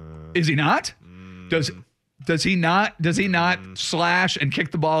 Is he not? Does he not slash and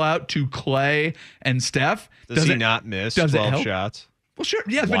kick the ball out to Clay and Steph? Does he not miss 12 shots? Well, sure,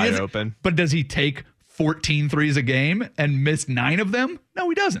 yes, wide open. But does he take 14 threes a game and miss 9 of them? No,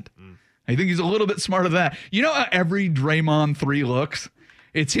 he doesn't. I think he's a little bit smarter than that. You know how every Draymond 3 looks?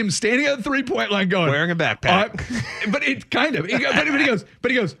 It's him standing at the 3-point line going, wearing a backpack. But it kind of, but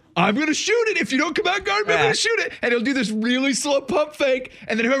he goes, I'm going to shoot it. If you don't come out guard me, I'm going to shoot it. And he'll do this really slow pump fake.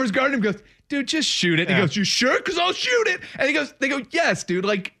 And then whoever's guarding him goes, dude, just shoot it. And he goes, you sure? Because I'll shoot it. And they go, yes, dude,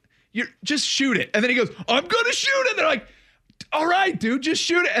 like, you're just shoot it. And then he goes, I'm going to shoot it. And they're like, all right, dude, just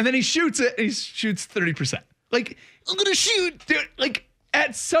shoot it. And then he shoots it and he shoots 30%. Like, I'm going to shoot, dude. Like,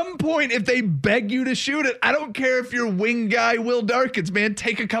 at some point, if they beg you to shoot it, I don't care if you're wing guy Will Darkins, man,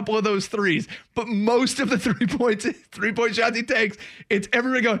 take a couple of those threes. But most of the 3-point shots he takes, it's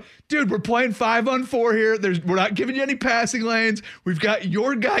everyone going, dude, we're playing 5-on-4 here. We're not giving you any passing lanes. We've got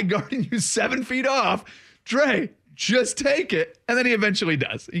your guy guarding you 7 feet off. Dre, just take it. And then he eventually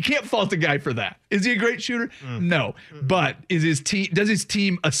does. You can't fault a guy for that. Is he a great shooter? No. But does his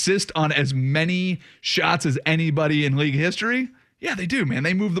team assist on as many shots as anybody in league history? Yeah, they do, man.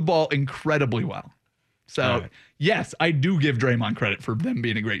 They move the ball incredibly well. So, yes, I do give Draymond credit for them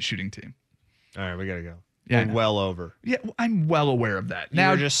being a great shooting team. All right, we got to go. Yeah, we're well over. Yeah, I'm well aware of that. Now,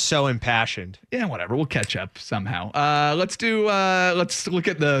 you're just so impassioned. Yeah, whatever. We'll catch up somehow. Let's look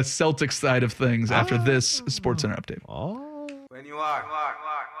at the Celtics side of things after this SportsCenter update. When you are.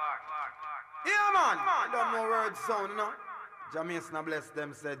 Yeah, man. I don't know word sound, no. Jamaican bless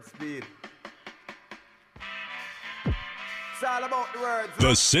them said speed. All about the words.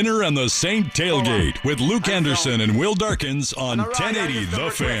 The Sinner and the Saint Tailgate with Luke Anderson and Will Darkins on 1080 The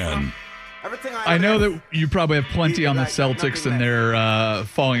Fan. I know that you probably have plenty on the Celtics and their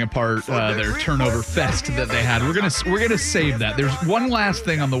falling apart, their turnover fest that they had. We're gonna save that. There's one last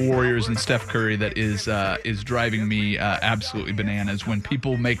thing on the Warriors and Steph Curry that is driving me absolutely bananas when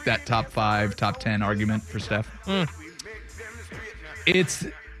people make that top 5, top 10 argument for Steph. It's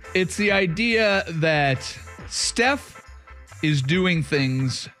the idea that Steph is doing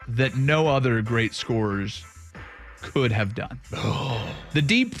things that no other great scorers could have done. The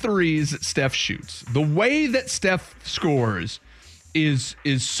deep threes that Steph shoots, the way that Steph scores is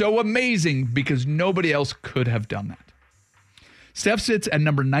so amazing because nobody else could have done that. Steph sits at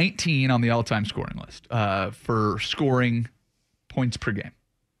number 19 on the all-time scoring list for scoring points per game.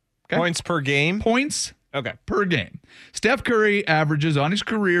 Okay? Points per game? Points Okay. Per game. Steph Curry averages on his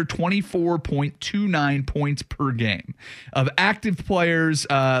career 24.29 points per game. Of active players,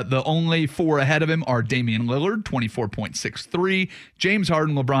 the only 4 ahead of him are Damian Lillard, 24.63, James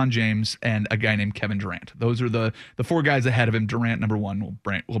Harden, LeBron James, and a guy named Kevin Durant. Those are the 4 guys ahead of him. Durant, number 1,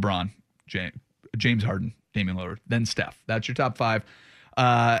 LeBron, James Harden, Damian Lillard, then Steph. That's your top 5.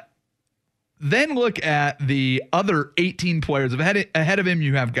 Then look at the other 18 players. Ahead of him,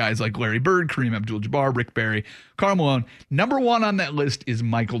 you have guys like Larry Bird, Kareem Abdul-Jabbar, Rick Barry, Karl Malone. Number 1 on that list is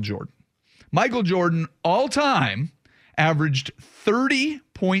Michael Jordan. Michael Jordan, all time, averaged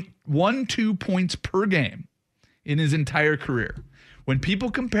 30.12 points per game in his entire career. When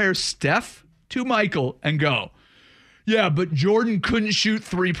people compare Steph to Michael and go, yeah, but Jordan couldn't shoot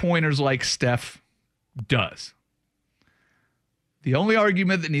three-pointers like Steph does. The only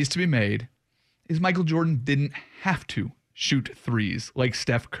argument that needs to be made is Michael Jordan didn't have to shoot threes like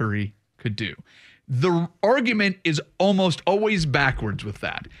Steph Curry could do. The argument is almost always backwards with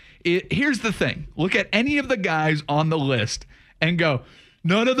that. Here's the thing. Look at any of the guys on the list and go,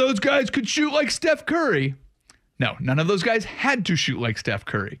 none of those guys could shoot like Steph Curry. No, none of those guys had to shoot like Steph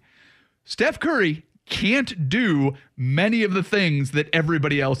Curry. Steph Curry can't do many of the things that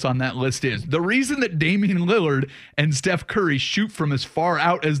everybody else on that list is. The reason that Damian Lillard and Steph Curry shoot from as far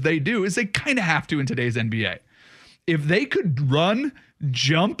out as they do is they kind of have to in today's NBA. If they could run,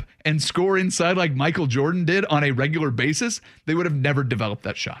 jump, and score inside like Michael Jordan did on a regular basis, they would have never developed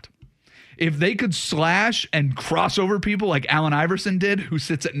that shot. If they could slash and cross over people like Allen Iverson did, who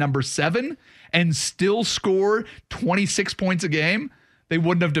sits at number 7, and still score 26 points a game, they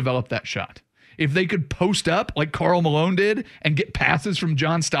wouldn't have developed that shot. If they could post up like Karl Malone did and get passes from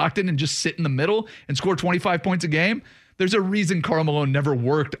John Stockton and just sit in the middle and score 25 points a game, there's a reason Karl Malone never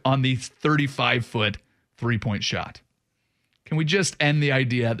worked on the 35-foot three-point shot. Can we just end the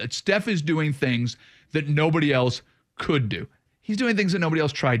idea that Steph is doing things that nobody else could do? He's doing things that nobody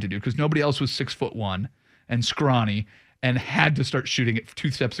else tried to do because nobody else was 6'1" and scrawny and had to start shooting it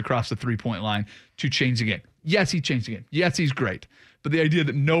 2 steps across the three-point line to change the game. Yes, he changed the game. Yes, he's great. But the idea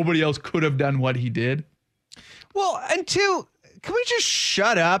that nobody else could have done what he did. Well, and 2, can we just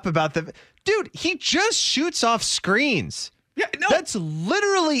shut up about the... Dude, he just shoots off screens. Yeah, no. That's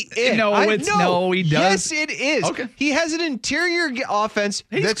literally it. No, no, he does. Yes, it is. Okay. He has an interior offense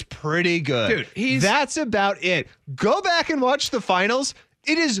that's pretty good. Dude, that's about it. Go back and watch the finals.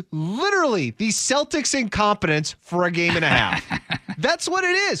 It is literally the Celtics' incompetence for a game and a half. That's what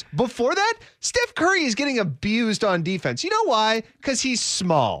it is. Before that, Steph Curry is getting abused on defense. You know why? Because he's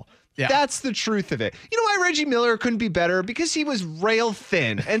small. Yeah. That's the truth of it. You know why Reggie Miller couldn't be better? Because he was rail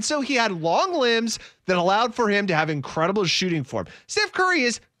thin. And so he had long limbs that allowed for him to have incredible shooting form. Steph Curry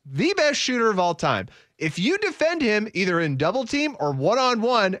is the best shooter of all time. If you defend him either in double team or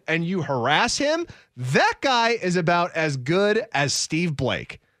one-on-one and you harass him, that guy is about as good as Steve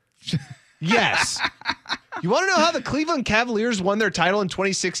Blake. Yes. You want to know how the Cleveland Cavaliers won their title in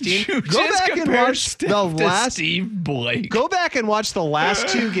 2016? Go back and watch the last Steve Blake. Go back and watch the last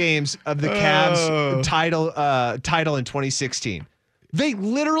 2 games of the Cavs title in 2016. They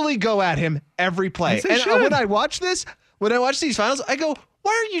literally go at him every play. Yes, and when I watch these finals, I go,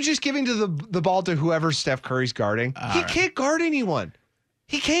 why aren't you just giving the ball to whoever Steph Curry's guarding? He can't guard anyone.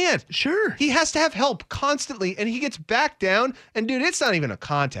 He can't. Sure. He has to have help constantly, and he gets back down. And, dude, it's not even a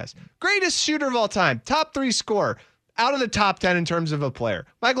contest. Greatest shooter of all time. Top 3 scorer. Out of the top 10 in terms of a player.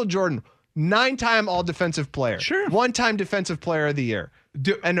 Michael Jordan, 9-time all-defensive player. Sure. 1-time defensive player of the year.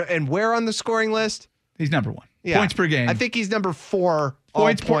 And where on the scoring list? He's number 1. Yeah. Points per game. I think he's number 4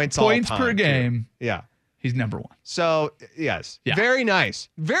 points all time, per game. Too. Yeah. He's number 1. So, yes. Yeah. Very nice.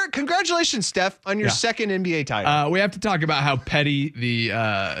 Congratulations, Steph, on your second NBA title. We have to talk about how petty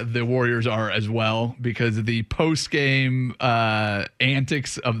the Warriors are as well, because of the post-game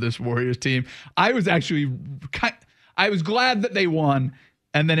antics of this Warriors team. I was glad that they won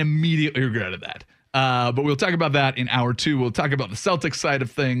and then immediately regretted that. But we'll talk about that in hour 2. We'll talk about the Celtics side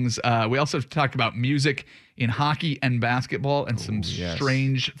of things. We also have to talk about music in hockey and basketball and some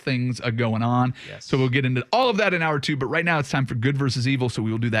strange things are going on. Yes. So we'll get into all of that in hour 2. But right now it's time for Good versus Evil. So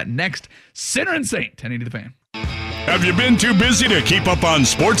we will do that next. Sinner and Saint, 1080 The Fan. Have you been too busy to keep up on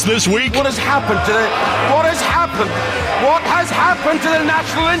sports this week? What has happened to What has happened to the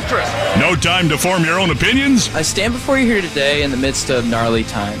national interest? No time to form your own opinions? I stand before you here today in the midst of gnarly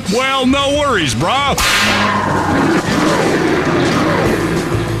times. Well, no worries, brah.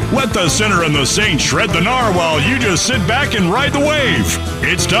 Let the sinner and the saint shred the gnar while you just sit back and ride the wave.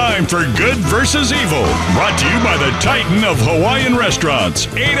 It's time for Good versus Evil, brought to you by the Titan of Hawaiian Restaurants,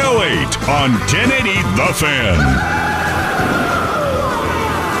 808 on 1080 The Fan.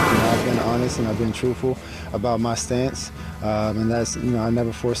 I've been honest and I've been truthful about my stance, and that's, I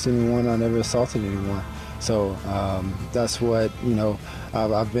never forced anyone, I never assaulted anyone. So that's what,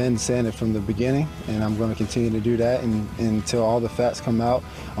 I've been saying it from the beginning, and I'm going to continue to do that until all the facts come out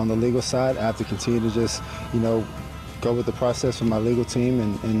on the legal side. I have to continue to just, go with the process with my legal team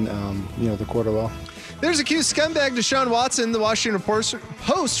and the court of law. There's accused scumbag Deshaun Watson. The Washington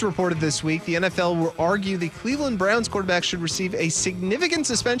Post reported this week the NFL will argue the Cleveland Browns quarterback should receive a significant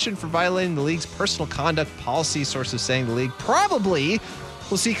suspension for violating the league's personal conduct policy. Sources saying the league probably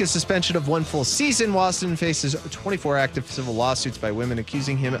will seek a suspension of 1 full season. Watson faces 24 active civil lawsuits by women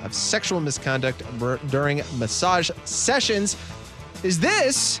accusing him of sexual misconduct during massage sessions. Is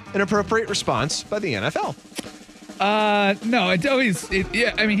this an appropriate response by the NFL? No,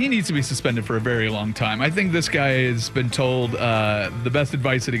 he needs to be suspended for a very long time. I think this guy has been told the best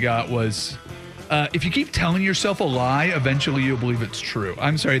advice that he got was, if you keep telling yourself a lie, eventually you'll believe it's true.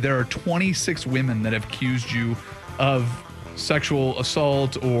 I'm sorry, there are 26 women that have accused you of sexual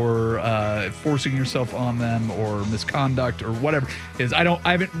assault or forcing yourself on them or misconduct or whatever it is. I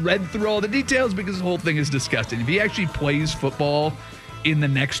haven't read through all the details because the whole thing is disgusting. If he actually plays football in the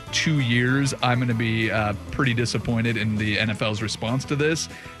next 2 years, I'm going to be pretty disappointed in the NFL's response to this.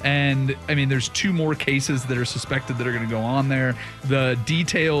 And I mean, there's 2 more cases that are suspected that are going to go on there. The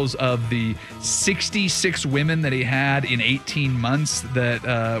details of the 66 women that he had in 18 months that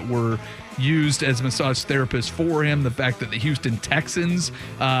were used as massage therapists for him, the fact that the Houston Texans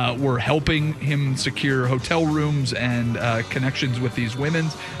were helping him secure hotel rooms and connections with these women.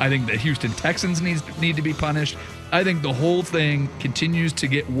 I think the Houston Texans need to be punished. I think the whole thing continues to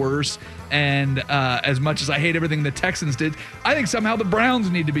get worse. And as much as I hate everything the Texans did, I think somehow the Browns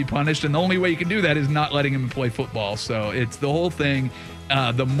need to be punished. And the only way you can do that is not letting him play football. So it's the whole thing.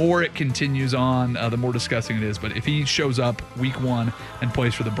 The more it continues on, the more disgusting it is. But if he shows up week 1 and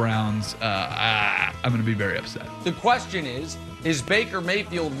plays for the Browns, I'm going to be very upset. The question is Baker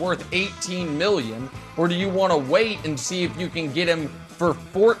Mayfield worth $18 million, or do you want to wait and see if you can get him for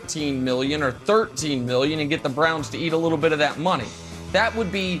 $14 million or $13 million and get the Browns to eat a little bit of that money? That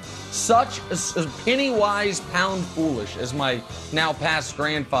would be such a penny wise, pound foolish, as my now past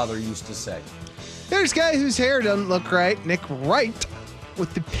grandfather used to say. There's a guy whose hair doesn't look right, Nick Wright.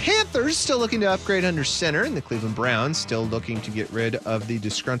 With the Panthers still looking to upgrade under center and the Cleveland Browns still looking to get rid of the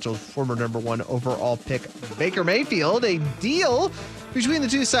disgruntled former number 1 overall pick Baker Mayfield, a deal between the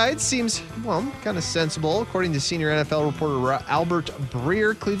two sides seems, well, kind of sensible. According to senior NFL reporter Albert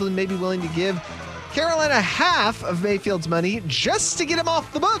Breer, Cleveland may be willing to give Carolina half of Mayfield's money just to get him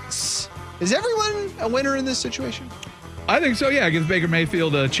off the books. Is everyone a winner in this situation? I think so, yeah. It gives Baker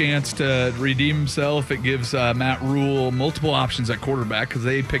Mayfield a chance to redeem himself. It gives Matt Rule multiple options at quarterback because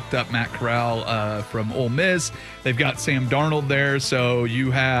they picked up Matt Corral from Ole Miss. They've got Sam Darnold there, so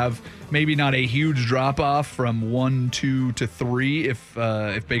you have maybe not a huge drop-off from 1, 2 to 3 if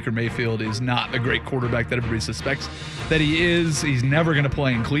Baker Mayfield is not the great quarterback that everybody suspects that he is. He's never going to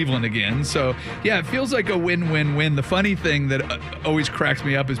play in Cleveland again. So, yeah, it feels like a win-win-win. The funny thing that always cracks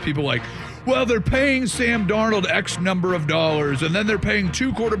me up is people like, well, they're paying Sam Darnold X number of dollars, and then they're paying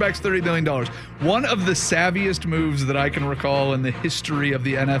 2 quarterbacks $30 million. One of the savviest moves that I can recall in the history of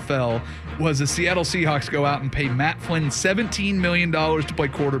the NFL was the Seattle Seahawks go out and pay Matt Flynn $17 million to play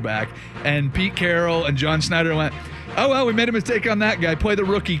quarterback, and Pete Carroll and John Schneider went, oh, well, we made a mistake on that guy. Play the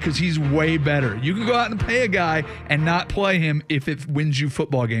rookie because he's way better. You can go out and pay a guy and not play him if it wins you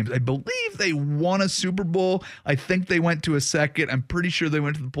football games. I believe they won a Super Bowl. I think they went to a second. I'm pretty sure they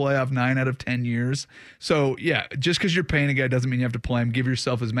went to the playoff 9 out of 10 years. So, yeah, just because you're paying a guy doesn't mean you have to play him. Give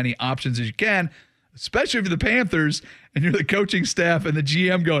yourself as many options as you can, especially if you're the Panthers and you're the coaching staff and the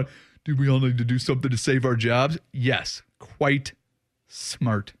GM going, do we all need to do something to save our jobs? Yes, quite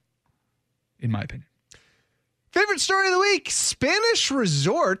smart, in my opinion. Favorite story of the week: Spanish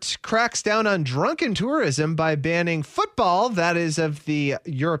resort cracks down on drunken tourism by banning football, that is of the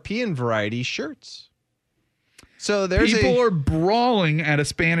European variety, shirts. So there's people are brawling at a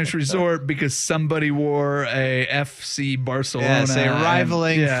Spanish resort because somebody wore a FC Barcelona, yes, a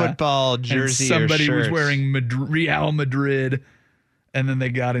rivaling football jersey. And somebody or was wearing Real Madrid. And then they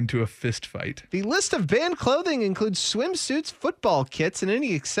got into a fist fight. The list of banned clothing includes swimsuits, football kits, and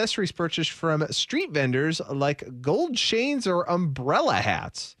any accessories purchased from street vendors like gold chains or umbrella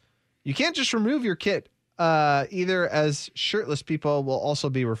hats. You can't just remove your kit either, as shirtless people will also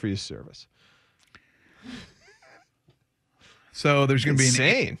be refused service. So there's going to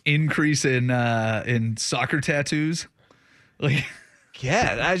be an increase in soccer tattoos. Like,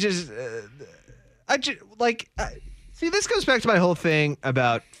 yeah, See, this goes back to my whole thing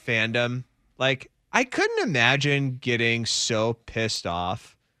about fandom. Like, I couldn't imagine getting so pissed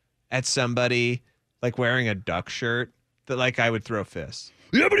off at somebody like wearing a Duck shirt that like I would throw fists.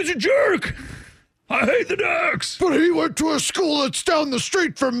 Yeah, but he's a jerk. I hate the Ducks. But he went to a school that's down the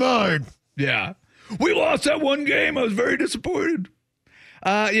street from mine. Yeah. We lost that one game. I was very disappointed.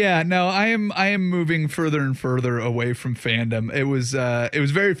 Yeah, no, I am moving further and further away from fandom. It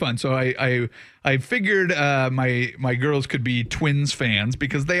was very fun. So I figured my girls could be Twins fans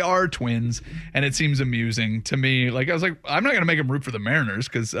because they are twins, and it seems amusing to me. Like I was like, I'm not gonna make them root for the Mariners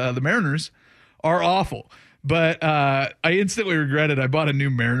because the Mariners are awful. But I instantly regretted. I bought a new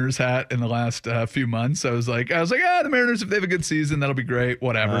Mariners hat in the last few months. I was like, the Mariners, if they have a good season, that'll be great.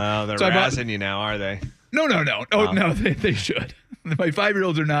 Whatever. Oh, they're razzing you now, are they? No. Oh, no, they should. My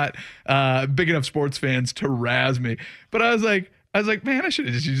 5-year-olds are not big enough sports fans to razz me. But I was like, man, I should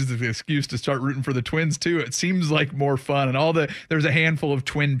have just used the excuse to start rooting for the Twins too. It seems like more fun. And there's a handful of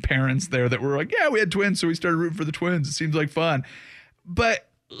twin parents there that were like, yeah, we had twins, so we started rooting for the Twins. It seems like fun. But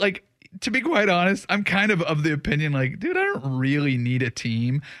like, to be quite honest, I'm kind of the opinion like, dude, I don't really need a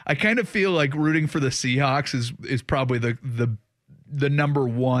team. I kind of feel like rooting for the Seahawks is probably the number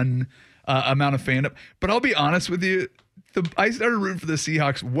one amount of fandom. But I'll be honest with you, I started rooting for the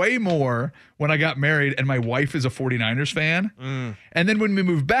Seahawks way more when I got married and my wife is a 49ers fan. And then when we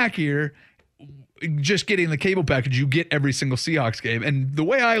moved back here, just getting the cable package, you get every single Seahawks game. And the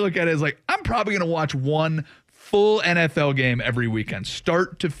way I look at it is like, I'm probably going to watch one full NFL game every weekend,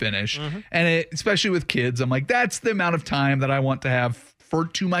 start to finish. And especially with kids, I'm like, that's the amount of time that I want to have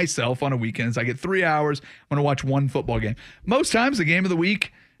to myself on a weekend. I get 3 hours. I'm going to watch one football game. Most times the game of the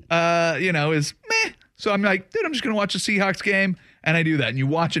week, is meh. So I'm like, dude, I'm just going to watch a Seahawks game. And I do that. And you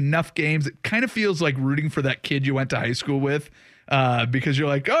watch enough games, it kind of feels like rooting for that kid you went to high school with because you're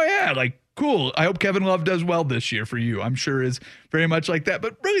like, oh yeah, like, cool. I hope Kevin Love does well this year for you. I'm sure is very much like that.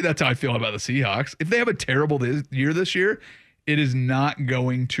 But really, that's how I feel about the Seahawks. If they have a terrible year this year, it is not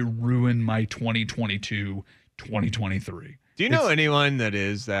going to ruin my 2022, 2023. Do you know anyone that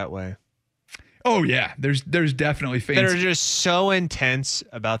is that way? Oh, yeah. There's definitely fans that are just so intense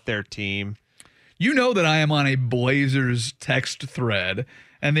about their team. You know that I am on a Blazers text thread,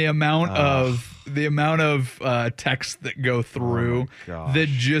 and the amount of texts that go through that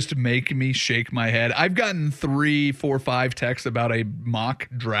just make me shake my head. I've gotten 3, 4, 5 texts about a mock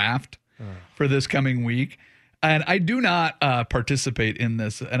draft for this coming week, and I do not participate in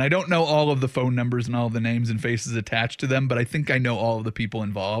this. And I don't know all of the phone numbers and all of the names and faces attached to them, but I think I know all of the people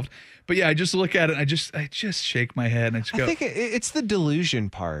involved. But yeah, I just look at it and I just shake my head and I just go. I think it's the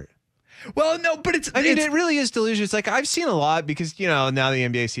delusion part. Well, no, but it really is delusion. It's like I've seen a lot because, now the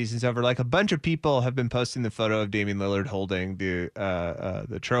NBA season's over. Like a bunch of people have been posting the photo of Damian Lillard holding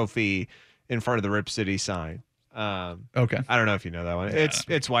the trophy in front of the Rip City sign. Okay. I don't know if you know that one. Yeah.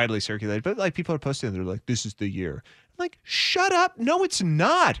 It's widely circulated, but like people are posting, they're like, this is the year. I'm like, shut up. No, it's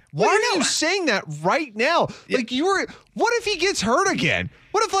not. Why are you saying that right now? Yeah. Like what if he gets hurt again?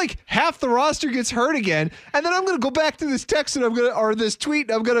 What if like half the roster gets hurt again? And then I'm going to go back to this text or this tweet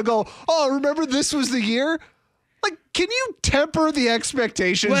and I'm going to go, oh, remember this was the year? Like, can you temper the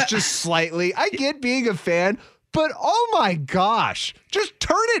expectations just slightly? I get being a fan, but oh my gosh, just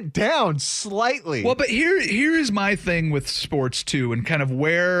turn it down slightly. Well, but here is my thing with sports too, and kind of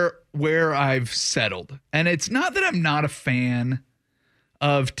where I've settled. And it's not that I'm not a fan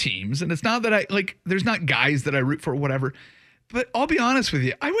of teams, and it's not that there's not guys that I root for or whatever. But I'll be honest with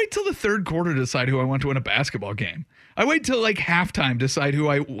you, I wait till the third quarter to decide who I want to win a basketball game. I wait till like halftime to decide who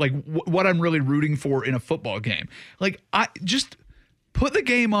I like, what I'm really rooting for in a football game. Like, I just put the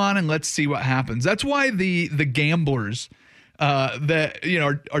game on and let's see what happens. That's why the gamblers that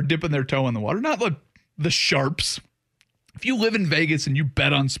are dipping their toe in the water, not the sharps. If you live in Vegas and you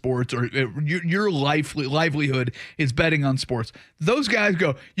bet on sports, or your livelihood is betting on sports, those guys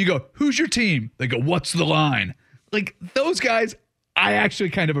you go, who's your team? They go, what's the line? Like those guys, I actually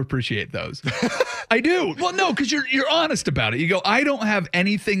kind of appreciate those. I do. Well, no, because you're honest about it. You go, I don't have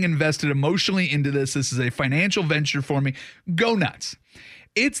anything invested emotionally into this. This is a financial venture for me. Go nuts.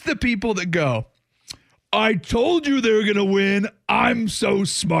 It's the people that go, I told you they were going to win. I'm so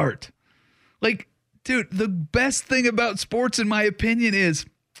smart. Like, dude, the best thing about sports, in my opinion, is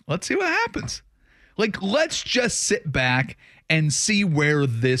let's see what happens. Like, let's just sit back and see where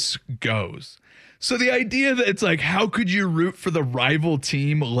this goes. So the idea that it's like, how could you root for the rival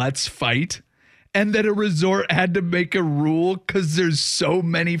team? Let's fight. And that a resort had to make a rule because there's so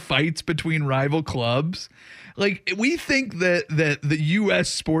many fights between rival clubs. Like, we think that the U.S.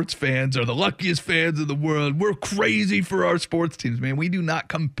 sports fans are the luckiest fans in the world. We're crazy for our sports teams, man. We do not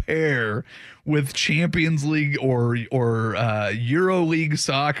compare with Champions League or Euro League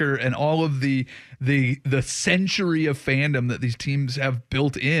soccer and all of the century of fandom that these teams have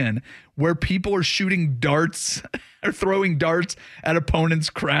built in, where people are shooting darts or throwing darts at opponents'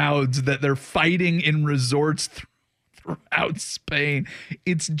 crowds, that they're fighting in resorts throughout Spain.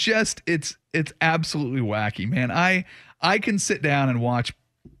 It's absolutely wacky, man. I can sit down and watch.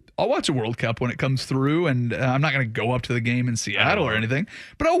 I'll watch a World Cup when it comes through, and I'm not going to go up to the game in Seattle or anything,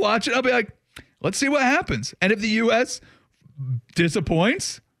 but I'll watch it. I'll be like, let's see what happens. And if the U.S.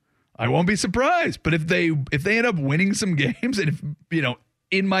 disappoints, I won't be surprised. But if they end up winning some games, and if,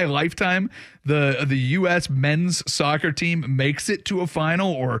 in my lifetime, the U.S. men's soccer team makes it to a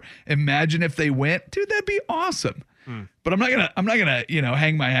final, or imagine if they win, dude, that'd be awesome. But I'm not gonna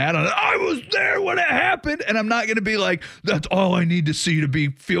hang my hat on it. I was there when it happened, and I'm not gonna be like, that's all I need to see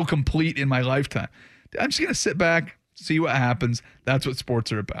to feel complete in my lifetime. I'm just gonna sit back, see what happens. That's what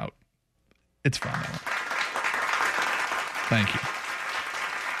sports are about. It's fun. Thank you.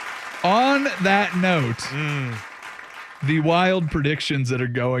 On that note, the wild predictions that are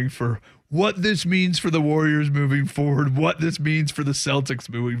going for what this means for the Warriors moving forward, what this means for the Celtics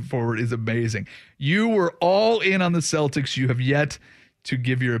moving forward is amazing. You were all in on the Celtics. You have yet to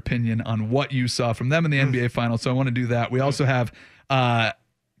give your opinion on what you saw from them in the NBA Finals, so I want to do that. We also have, count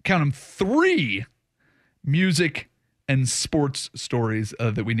them, 3 music and sports stories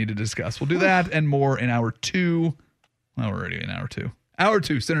that we need to discuss. We'll do that and more in hour 2. Well, we're already in hour 2. Hour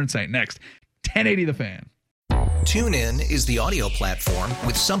 2, Sinner and Saint, next. 1080 The Fan. TuneIn is the audio platform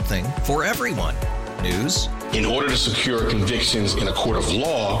with something for everyone. News. In order to secure convictions in a court of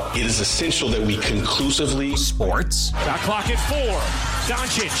law, it is essential that we conclusively. Sports. Shot clock at 4.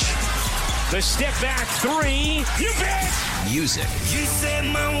 Doncic. The step back 3. You bet. Music. You set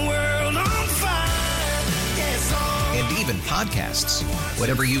my world on fire. Yes, and even podcasts.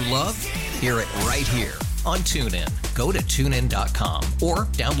 Whatever you love, hear it right here on TuneIn. Go to TuneIn.com or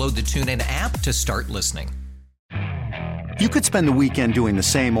download the TuneIn app to start listening. You could spend the weekend doing the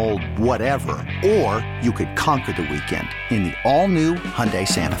same old whatever, or you could conquer the weekend in the all-new Hyundai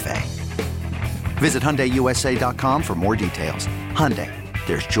Santa Fe. Visit HyundaiUSA.com for more details. Hyundai,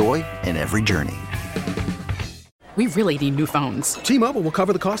 there's joy in every journey. We really need new phones. T-Mobile will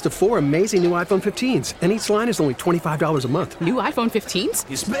cover the cost of 4 amazing new iPhone 15s, and each line is only $25 a month. New iPhone 15s?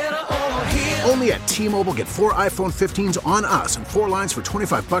 It's better over here. Only at T-Mobile, get 4 iPhone 15s on us and 4 lines for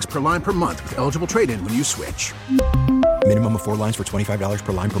 $25 per line per month with eligible trade-in when you switch. Minimum of 4 lines for $25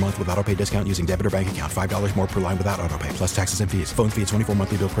 per line per month with autopay discount using debit or bank account. $5 more per line without autopay, plus taxes and fees. Phone fee at 24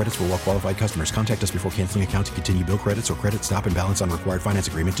 monthly bill credits for well-qualified customers. Contact us before canceling account to continue bill credits or credit stop and balance on required finance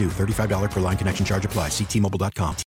agreement due. $35 per line connection charge applies. See T-Mobile.com.